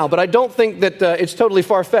in right now, but I don't think that it's totally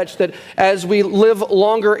far-fetched that as we live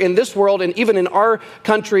longer in this world and even in our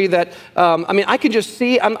country that, I can just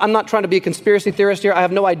see, I'm not trying to be a conspiracy theorist here. I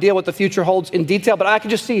have no idea what the future holds in detail, but I can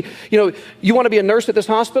just see, you want to be a nurse at this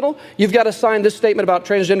hospital, you've got to sign this statement about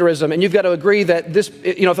transgenderism, and you've got to agree that this,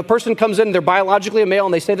 if a person comes in, they're biologically a male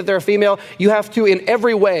and they say that they're a female, you have to in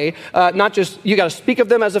every way, not just, you got to speak of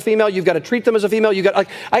them as a female, you've got to treat them as a female,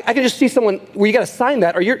 I can just see someone where you got to sign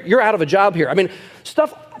that or you're out of a job here.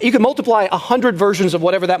 Stuff, you can multiply 100 versions of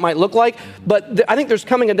whatever that might look like, but I think there's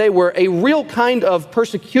coming a day where a real kind of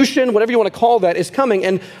persecution, whatever you want to call that, is coming.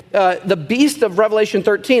 And the beast of Revelation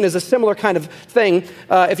 13 is a similar kind of thing.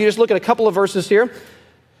 If you just look at a couple of verses here,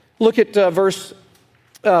 look at verse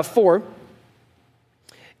 4.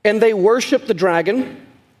 And they worshiped the dragon,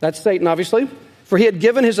 that's Satan obviously, for he had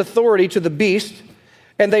given his authority to the beast,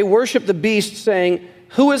 and they worshiped the beast, saying,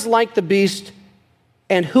 who is like the beast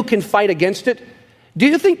and who can fight against it? Do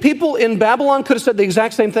you think people in Babylon could have said the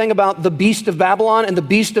exact same thing about the beast of Babylon and the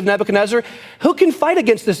beast of Nebuchadnezzar? Who can fight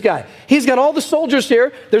against this guy? He's got all the soldiers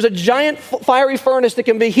here. There's a giant fiery furnace that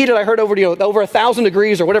can be heated, I heard, over 1,000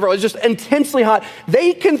 degrees or whatever. It was just intensely hot.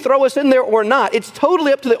 They can throw us in there or not. It's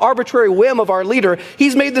totally up to the arbitrary whim of our leader.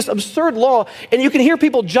 He's made this absurd law, and you can hear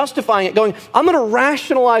people justifying it, going, I'm going to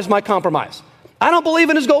rationalize my compromise. I don't believe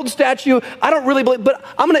in his golden statue. I don't really believe, but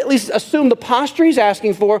I'm going to at least assume the posture he's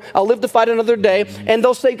asking for. I'll live to fight another day. And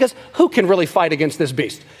they'll say, because who can really fight against this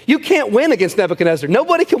beast? You can't win against Nebuchadnezzar.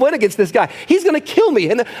 Nobody can win against this guy. He's going to kill me.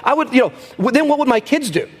 And I would, then what would my kids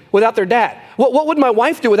do without their dad? What would my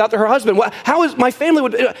wife do without her husband? How is my family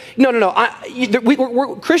would, no.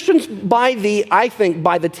 We're Christians by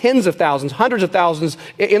the tens of thousands, hundreds of thousands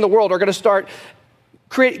in the world are going to start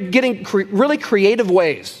getting really creative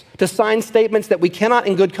ways to sign statements that we cannot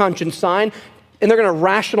in good conscience sign, and they're going to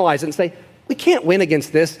rationalize it and say, we can't win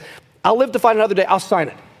against this. I'll live to fight another day. I'll sign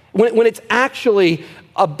it. When it's actually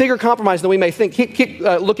a bigger compromise than we may think. Keep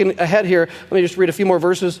looking ahead here. Let me just read a few more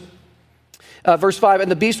verses. Verse 5,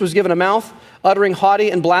 and the beast was given a mouth, uttering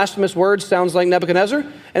haughty and blasphemous words, sounds like Nebuchadnezzar,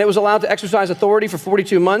 and it was allowed to exercise authority for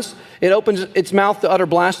 42 months. It opens its mouth to utter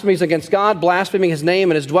blasphemies against God, blaspheming his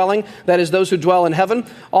name and his dwelling, that is, those who dwell in heaven.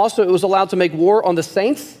 Also, it was allowed to make war on the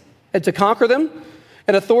saints and to conquer them.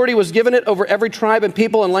 And authority was given it over every tribe and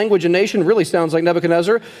people and language and nation, really sounds like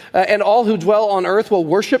Nebuchadnezzar, and all who dwell on earth will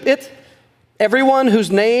worship it. Everyone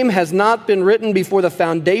whose name has not been written before the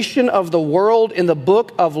foundation of the world in the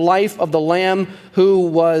book of life of the Lamb who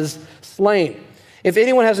was slain. If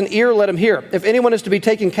anyone has an ear, let him hear. If anyone is to be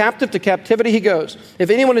taken captive, to captivity he goes.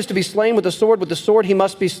 If anyone is to be slain with the sword he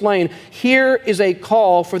must be slain. Here is a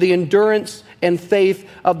call for the endurance and faith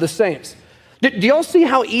of the saints. Do y'all see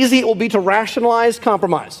how easy it will be to rationalize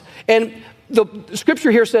compromise? And the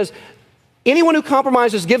scripture here says, anyone who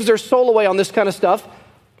compromises gives their soul away on this kind of stuff.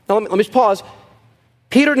 Now, let me just pause.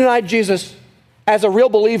 Peter denied Jesus as a real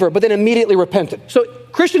believer, but then immediately repented. So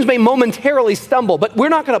Christians may momentarily stumble, but we're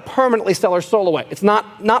not going to permanently sell our soul away. It's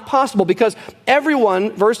not possible because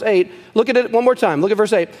everyone, verse 8, look at it one more time. Look at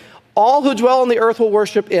verse 8. All who dwell on the earth will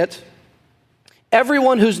worship it.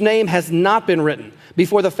 Everyone whose name has not been written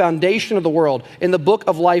before the foundation of the world in the book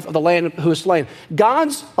of life of the Lamb who is slain.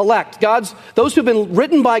 God's elect, those who've been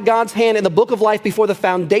written by God's hand in the book of life before the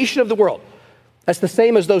foundation of the world. That's the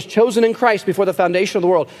same as those chosen in Christ before the foundation of the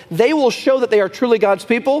world. They will show that they are truly God's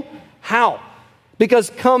people. How? Because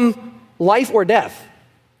come life or death,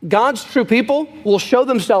 God's true people will show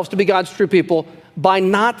themselves to be God's true people by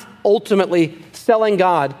not ultimately selling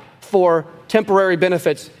God for temporary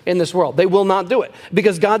benefits in this world. They will not do it.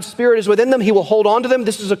 Because God's Spirit is within them, He will hold on to them.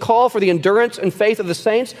 This is a call for the endurance and faith of the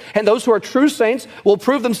saints. And those who are true saints will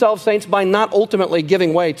prove themselves saints by not ultimately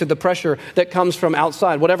giving way to the pressure that comes from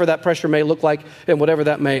outside, whatever that pressure may look like and whatever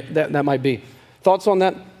that might be. Thoughts on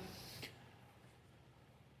that?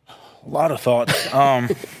 A lot of thoughts.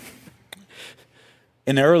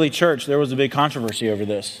 In the early church, there was a big controversy over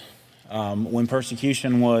this. When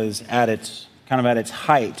persecution was at its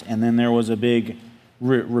height, and then there was a big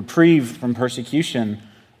reprieve from persecution,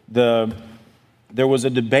 there was a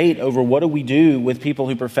debate over what do we do with people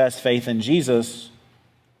who profess faith in Jesus,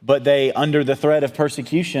 but they, under the threat of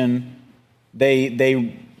persecution, they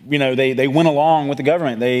went along with the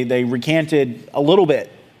government. They recanted a little bit,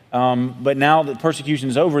 but now that persecution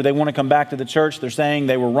is over, they want to come back to the church. They're saying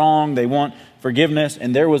they were wrong. They want forgiveness,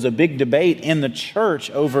 and there was a big debate in the church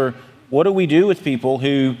over what do we do with people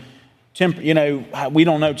who we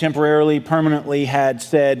don't know, temporarily, permanently had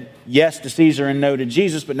said yes to Caesar and no to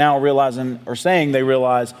Jesus, but now saying they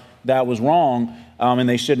realize that was wrong and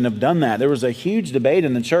they shouldn't have done that. There was a huge debate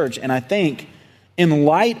in the church, and I think in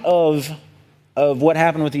light of what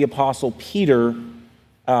happened with the Apostle Peter,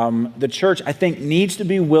 the church, I think, needs to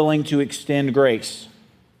be willing to extend grace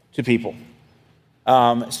to people.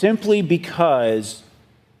 Simply because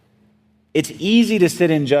it's easy to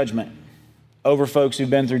sit in judgment over folks who've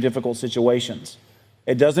been through difficult situations.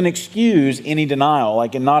 It doesn't excuse any denial,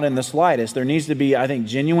 like not in the slightest. There needs to be, I think,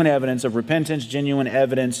 genuine evidence of repentance, genuine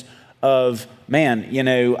evidence of, man,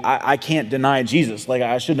 I can't deny Jesus. Like,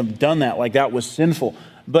 I shouldn't have done that. Like, that was sinful.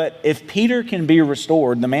 But if Peter can be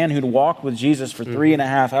restored, the man who'd walked with Jesus for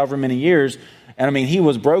 3.5, however many years, and I mean, he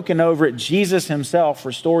was broken over it. Jesus himself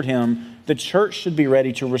restored him. The church should be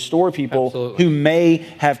ready to restore people who may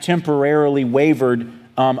have temporarily wavered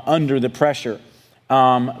under the pressure.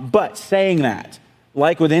 But saying that,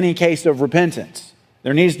 like with any case of repentance,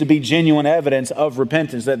 there needs to be genuine evidence of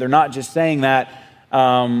repentance, that they're not just saying that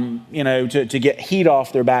to get heat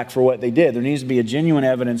off their back for what they did. There needs to be a genuine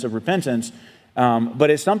evidence of repentance. But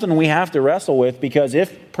it's something we have to wrestle with, because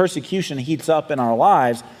if persecution heats up in our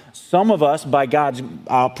lives, some of us,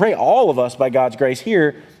 I'll pray all of us by God's grace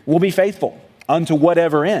here, will be faithful unto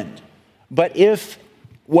whatever end. But if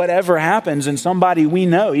whatever happens and somebody we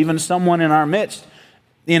know, even someone in our midst,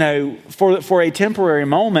 for a temporary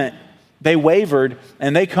moment, they wavered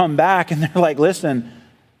and they come back and they're like, listen,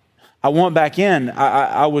 I want back in.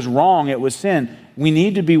 I was wrong. It was sin. We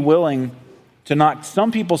need to be willing to not.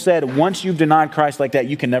 Some people said, once you've denied Christ like that,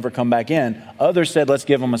 you can never come back in. Others said, let's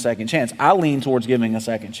give them a second chance. I lean towards giving a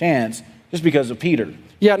second chance just because of Peter.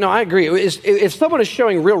 Yeah, no, I agree. If someone is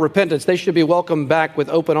showing real repentance, they should be welcomed back with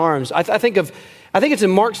open arms. I think it's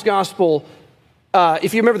in Mark's gospel.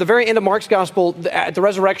 If you remember the very end of Mark's gospel, at the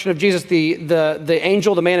resurrection of Jesus, the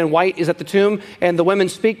angel, the man in white, is at the tomb, and the women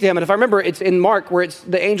speak to him. And if I remember, it's in Mark where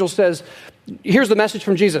the angel says, here's the message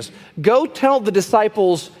from Jesus. Go tell the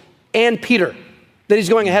disciples and Peter that he's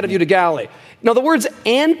going ahead of you to Galilee. Now, the words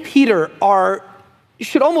 "and Peter"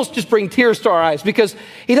 should almost just bring tears to our eyes, because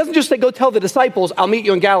he doesn't just say, go tell the disciples, I'll meet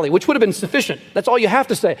you in Galilee, which would have been sufficient. That's all you have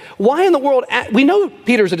to say. Why in the world, we know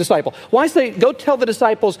Peter's a disciple. Why say, go tell the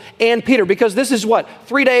disciples and Peter? Because this is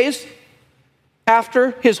 3 days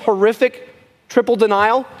after his horrific triple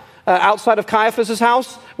denial outside of Caiaphas'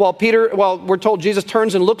 house, while we're told Jesus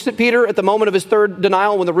turns and looks at Peter at the moment of his third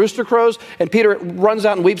denial when the rooster crows, and Peter runs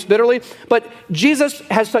out and weeps bitterly. But Jesus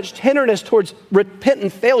has such tenderness towards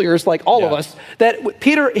repentant failures like all of us, that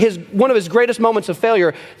Peter, one of his greatest moments of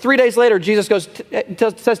failure, 3 days later, Jesus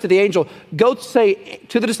says to the angel, go say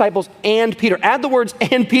to the disciples and Peter. Add the words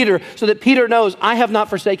and Peter so that Peter knows, I have not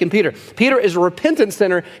forsaken Peter. Peter is a repentant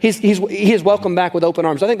sinner. He is welcomed back with open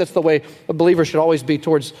arms. I think that's the way a believer should always be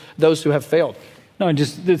towards those who have failed. No,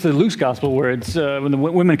 it's the Luke's gospel where it's when the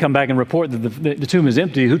women come back and report that the tomb is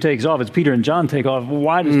empty. Who takes off? It's Peter and John take off.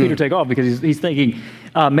 Why does Peter take off? Because he's thinking,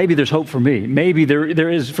 maybe there's hope for me. Maybe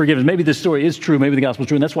there is forgiveness. Maybe this story is true. Maybe the gospel is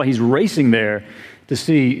true. And that's why he's racing there to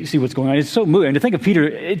see what's going on. It's so moving. And to think of Peter,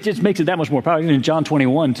 it just makes it that much more powerful. Even in John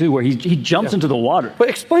 21, too, where he jumps into the water. But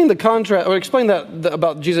explain the contrast, or explain that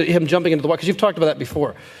about Jesus, him jumping into the water, because you've talked about that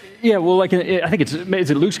before. Yeah, well, I think it's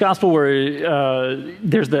Luke's gospel where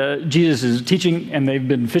Jesus is teaching and they've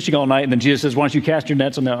been fishing all night, and then Jesus says, "Why don't you cast your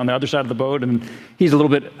nets on the other side of the boat?" And he's a little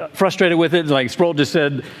bit frustrated with it. Like Sproul just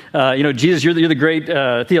said, Jesus, you're the great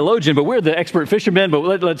theologian, but we're the expert fishermen.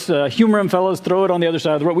 But let's humor him, fellas. Throw it on the other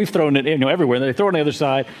side of the road. We've thrown it everywhere. They throw it on the other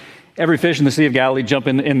side. Every fish in the Sea of Galilee jump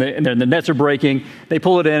in there, and the nets are breaking. They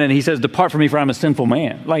pull it in, and he says, "Depart from me, for I'm a sinful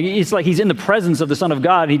man." It's like he's in the presence of the Son of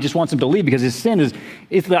God, and he just wants him to leave because his sin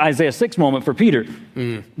it's the Isaiah 6 moment for Peter.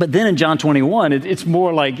 But then in John 21, it's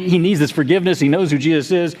more like he needs this forgiveness. He knows who Jesus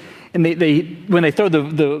is. And when they throw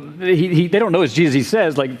they don't know it's Jesus. He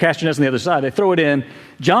says, like, cast your nets on the other side. They throw it in.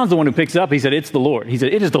 John's the one who picks it up. He said, it's the Lord. He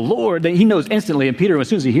said, it is the Lord. He knows instantly. And Peter, as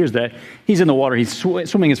soon as he hears that, he's in the water. He's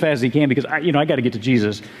swimming as fast as he can because, I got to get to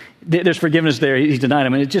Jesus. There's forgiveness there. He's denied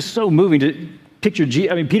him. And it's just so moving to picture Jesus.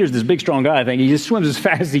 I mean, Peter's this big, strong guy, I think. He just swims as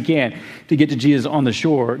fast as he can to get to Jesus on the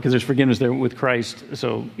shore because there's forgiveness there with Christ.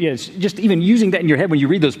 So, yeah, it's just even using that in your head when you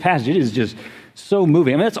read those passages, it is just so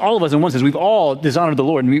moving. I mean, that's all of us in one sense. We've all dishonored the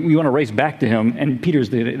Lord, and we want to race back to him. And Peter's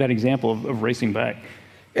that example of racing back.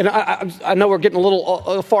 And I know we're getting a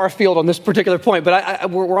little far afield on this particular point, but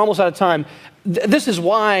we're almost out of time. This is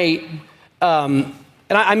why,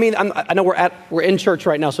 And I know we're in church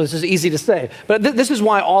right now, so this is easy to say. But this is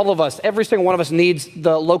why all of us, every single one of us, needs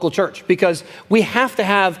the local church, because we have to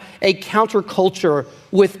have a counterculture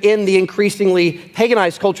within the increasingly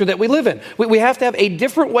paganized culture that we live in. We have to have a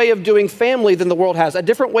different way of doing family than the world has, a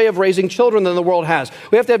different way of raising children than the world has.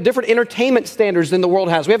 We have to have different entertainment standards than the world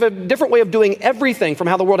has. We have a different way of doing everything from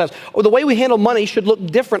how the world has. Or the way we handle money should look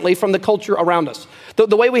differently from the culture around us.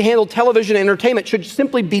 The way we handle television and entertainment should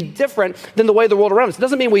simply be different than the way the world around us. It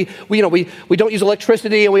doesn't mean we don't use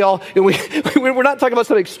electricity and we're not talking about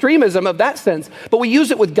some extremism of that sense, but we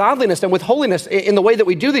use it with godliness and with holiness in the way that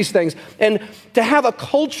we do these things. And to have a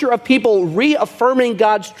culture of people reaffirming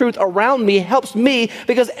God's truth around me helps me,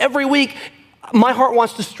 because every week my heart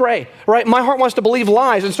wants to stray, right? My heart wants to believe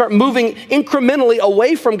lies and start moving incrementally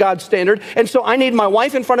away from God's standard. And so I need my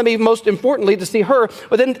wife in front of me, most importantly, to see her,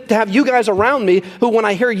 but then to have you guys around me who, when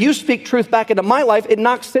I hear you speak truth back into my life, it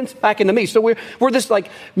knocks sense back into me. So we're this like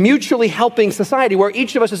mutually helping society where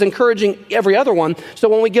each of us is encouraging every other one. So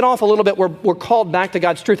when we get off a little bit, we're called back to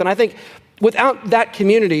God's truth. And I think without that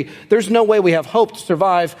community, there's no way we have hope to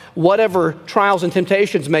survive whatever trials and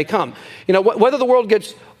temptations may come. You know, whether the world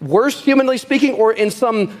gets worse, humanly speaking, or in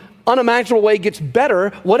some unimaginable way gets better,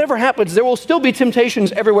 whatever happens, there will still be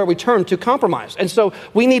temptations everywhere we turn to compromise. And so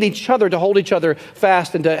we need each other to hold each other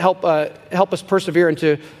fast and to help us persevere and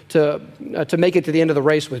to make it to the end of the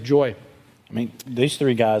race with joy. I mean, these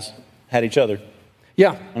three guys had each other.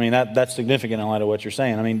 Yeah. I mean, that's significant in light of what you're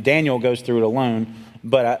saying. I mean, Daniel goes through it alone,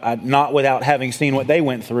 but not without having seen what they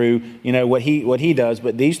went through, you know, what he does.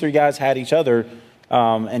 But these three guys had each other.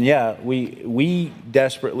 And yeah, we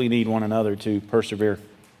desperately need one another to persevere.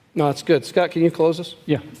 No, that's good. Scott, can you close us?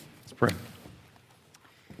 Yeah, let's pray.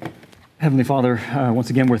 Heavenly Father, once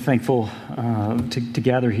again, we're thankful to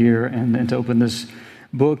gather here and to open this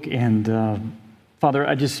book. And Father,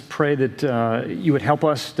 I just pray that you would help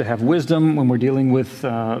us to have wisdom when we're dealing with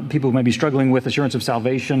people who may be struggling with assurance of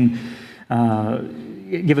salvation.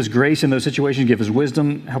 Give us grace in those situations. Give us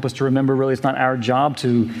wisdom. Help us to remember, really, it's not our job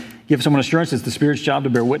to give someone assurance. It's the Spirit's job to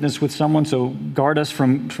bear witness with someone. So guard us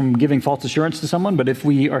from giving false assurance to someone. But if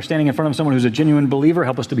we are standing in front of someone who's a genuine believer,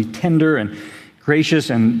 help us to be tender and gracious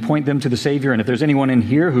and point them to the Savior. And if there's anyone in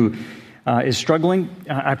here who is struggling,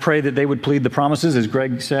 I pray that they would plead the promises, as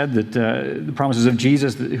Greg said, that the promises of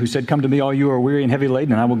Jesus, who said, "Come to me, all you who are weary and heavy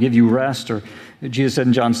laden, and I will give you rest." Or Jesus said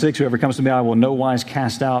in John 6, "Whoever comes to me, I will no wise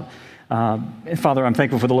cast out." Father, I'm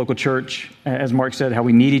thankful for the local church. As Mark said, how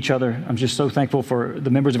we need each other. I'm just so thankful for the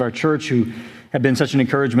members of our church who have been such an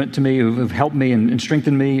encouragement to me, who've helped me and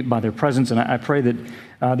strengthened me by their presence. And I pray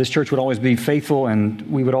that this church would always be faithful, and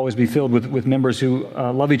we would always be filled with members who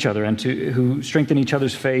love each other and who strengthen each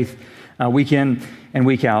other's faith week in and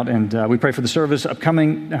week out. And we pray for the service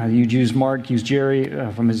upcoming. You'd use Mark, use Jerry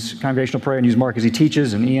from his congregational prayer, and use Mark as he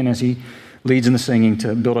teaches, and Ian as he leads in the singing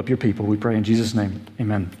to build up your people. We pray in Jesus' name.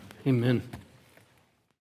 Amen. Amen.